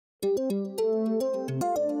So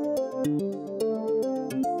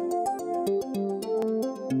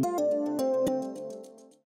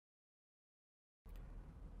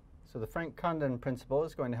the Franck-Condon principle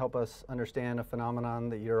is going to help us understand a phenomenon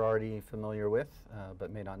that you're already familiar with,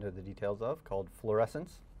 but may not know the details of, called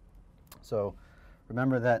fluorescence. So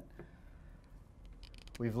remember that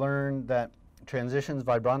we've learned that transitions,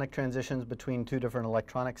 vibronic transitions between two different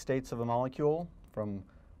electronic states of a molecule, from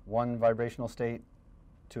one vibrational state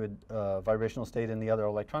to a vibrational state in the other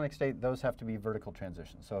electronic state, those have to be vertical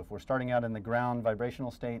transitions. So if we're starting out in the ground vibrational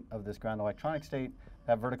state of this ground electronic state,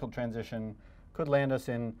 that vertical transition could land us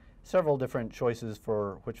in several different choices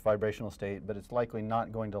for which vibrational state, but it's likely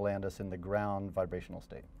not going to land us in the ground vibrational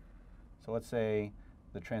state. So let's say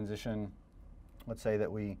the transition, let's say that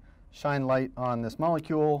we shine light on this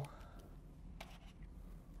molecule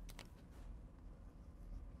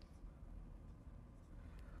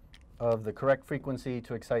of the correct frequency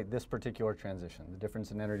to excite this particular transition. The difference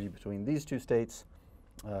in energy between these two states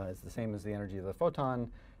is the same as the energy of the photon,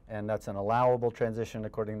 and that's an allowable transition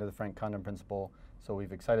according to the Franck-Condon principle. So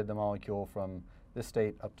we've excited the molecule from this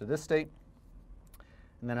state up to this state,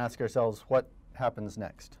 and then ask ourselves what happens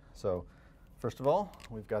next. So first of all,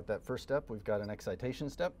 we've got that first step. We've got an excitation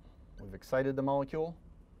step. We've excited the molecule,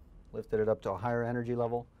 lifted it up to a higher energy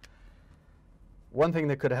level. One thing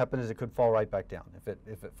that could happen is it could fall right back down. If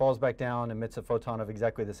it falls back down, emits a photon of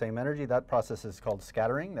exactly the same energy, that process is called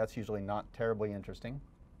scattering. That's usually not terribly interesting.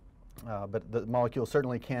 But the molecule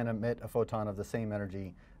certainly can emit a photon of the same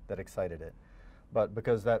energy that excited it. But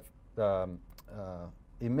because that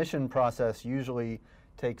emission process usually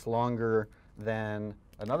takes longer than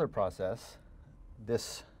another process,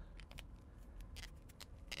 if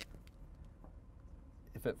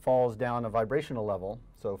it falls down a vibrational level,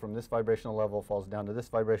 so from this vibrational level falls down to this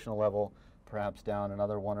vibrational level, perhaps down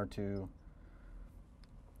another one or two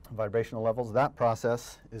vibrational levels, that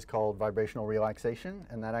process is called vibrational relaxation,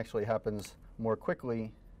 and that actually happens more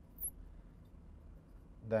quickly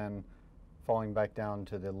than falling back down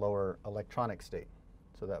to the lower electronic state.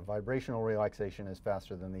 So that vibrational relaxation is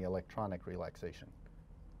faster than the electronic relaxation.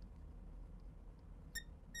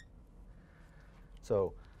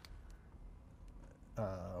 So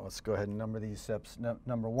let's go ahead and number these steps.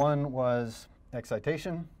 Number one was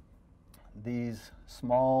excitation. These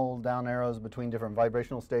small down arrows between different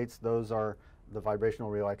vibrational states, those are the vibrational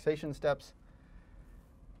relaxation steps.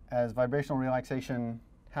 As vibrational relaxation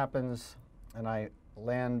happens and I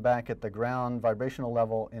land back at the ground vibrational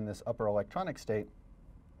level in this upper electronic state,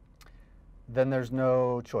 then there's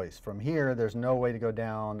no choice. From here, there's no way to go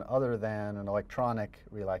down other than an electronic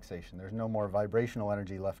relaxation. There's no more vibrational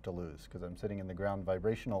energy left to lose because I'm sitting in the ground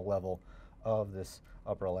vibrational level of this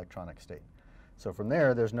upper electronic state. So from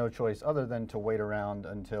there, there's no choice other than to wait around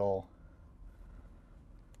until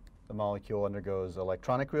the molecule undergoes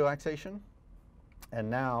electronic relaxation. And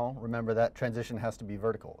now, remember, that transition has to be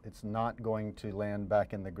vertical. It's not going to land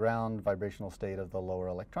back in the ground vibrational state of the lower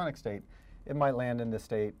electronic state. It might land in this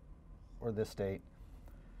state or this state.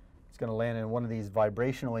 It's going to land in one of these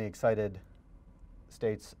vibrationally excited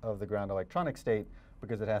states of the ground electronic state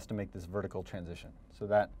because it has to make this vertical transition. So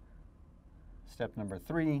that step number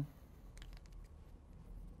 3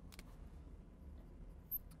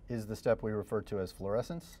 is the step we refer to as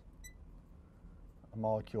fluorescence. A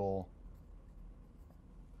molecule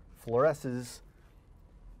fluoresces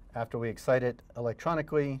after we excite it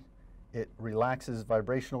electronically. It relaxes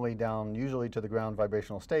vibrationally down, usually to the ground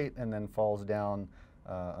vibrational state, and then falls down,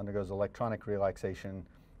 undergoes electronic relaxation.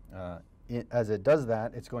 As it does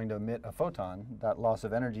that, it's going to emit a photon. That loss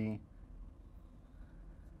of energy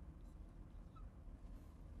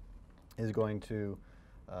is going to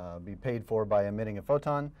be paid for by emitting a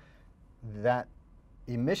photon. That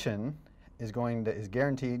emission is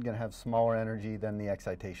guaranteed going to have smaller energy than the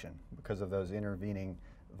excitation because of those intervening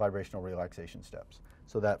vibrational relaxation steps.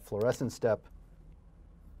 So that fluorescence step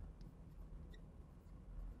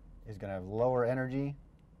is going to have lower energy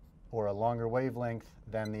or a longer wavelength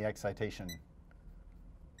than the excitation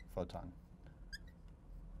photon.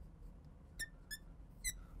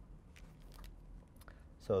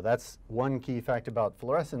 So that's one key fact about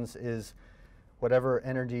fluorescence is whatever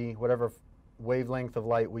energy, whatever wavelength of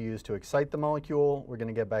light we use to excite the molecule, we're going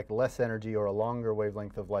to get back less energy or a longer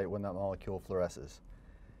wavelength of light when that molecule fluoresces.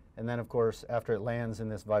 And then, of course, after it lands in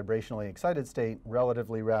this vibrationally excited state,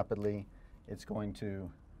 relatively rapidly, it's going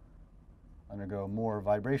to undergo more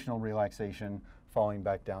vibrational relaxation, falling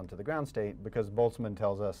back down to the ground state, because Boltzmann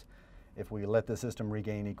tells us if we let the system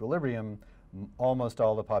regain equilibrium, almost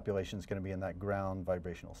all the population is going to be in that ground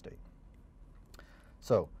vibrational state.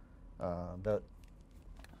 So the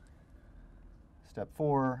Step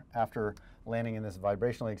 4, after landing in this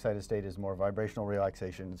vibrationally excited state, is more vibrational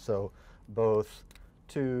relaxation. So both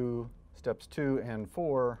steps 2 and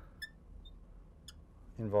 4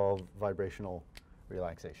 involve vibrational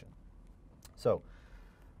relaxation. So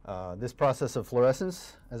this process of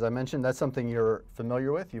fluorescence, as I mentioned, that's something you're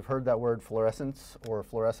familiar with. You've heard that word fluorescence or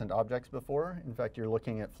fluorescent objects before. In fact, you're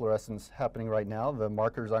looking at fluorescence happening right now. The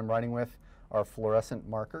markers I'm writing with are fluorescent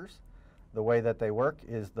markers. The way that they work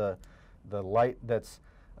is the light that's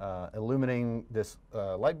illuminating this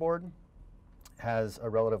light board has a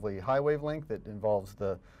relatively high wavelength that involves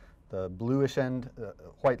the bluish end,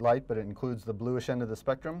 white light, but it includes the bluish end of the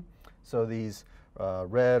spectrum. So these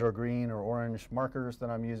red or green or orange markers that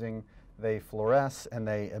I'm using, they fluoresce and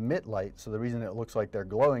they emit light. So the reason it looks like they're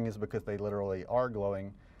glowing is because they literally are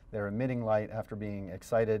glowing. They're emitting light after being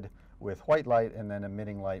excited with white light and then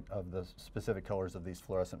emitting light of the specific colors of these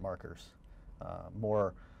fluorescent markers.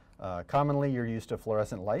 More commonly, you're used to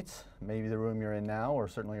fluorescent lights. Maybe the room you're in now, or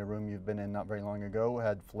certainly a room you've been in not very long ago,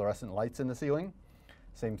 had fluorescent lights in the ceiling.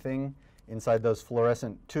 Same thing, inside those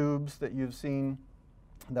fluorescent tubes that you've seen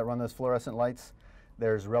that run those fluorescent lights,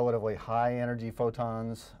 there's relatively high energy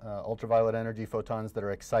photons, ultraviolet energy photons that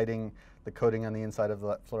are exciting the coating on the inside of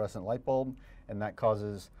the fluorescent light bulb, and that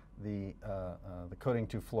causes the coating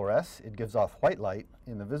to fluoresce. It gives off white light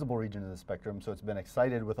in the visible region of the spectrum, so it's been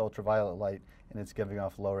excited with ultraviolet light and it's giving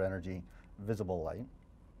off lower energy visible light.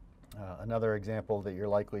 Another example that you're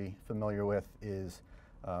likely familiar with is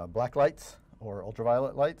black lights or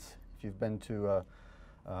ultraviolet lights. If you've been to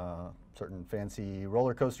certain fancy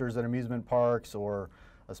roller coasters at amusement parks or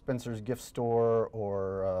a Spencer's gift store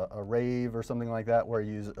or a rave or something like that where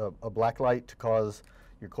you use a black light to cause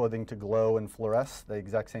your clothing to glow and fluoresce, the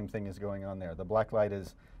exact same thing is going on there. The black light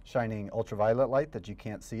is shining ultraviolet light that you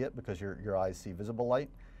can't see it because your eyes see visible light,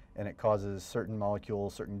 and it causes certain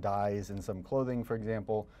molecules, certain dyes in some clothing, for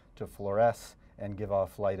example, to fluoresce and give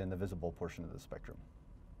off light in the visible portion of the spectrum.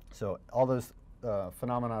 So all those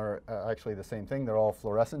phenomena are actually the same thing. They're all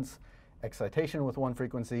fluorescence, excitation with one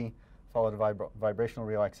frequency, followed by vibrational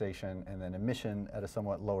relaxation, and then emission at a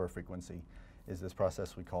somewhat lower frequency is this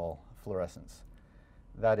process we call fluorescence.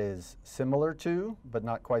 That is similar to, but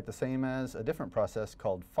not quite the same as, a different process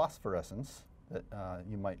called phosphorescence that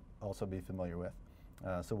you might also be familiar with.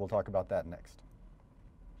 So we'll talk about that next.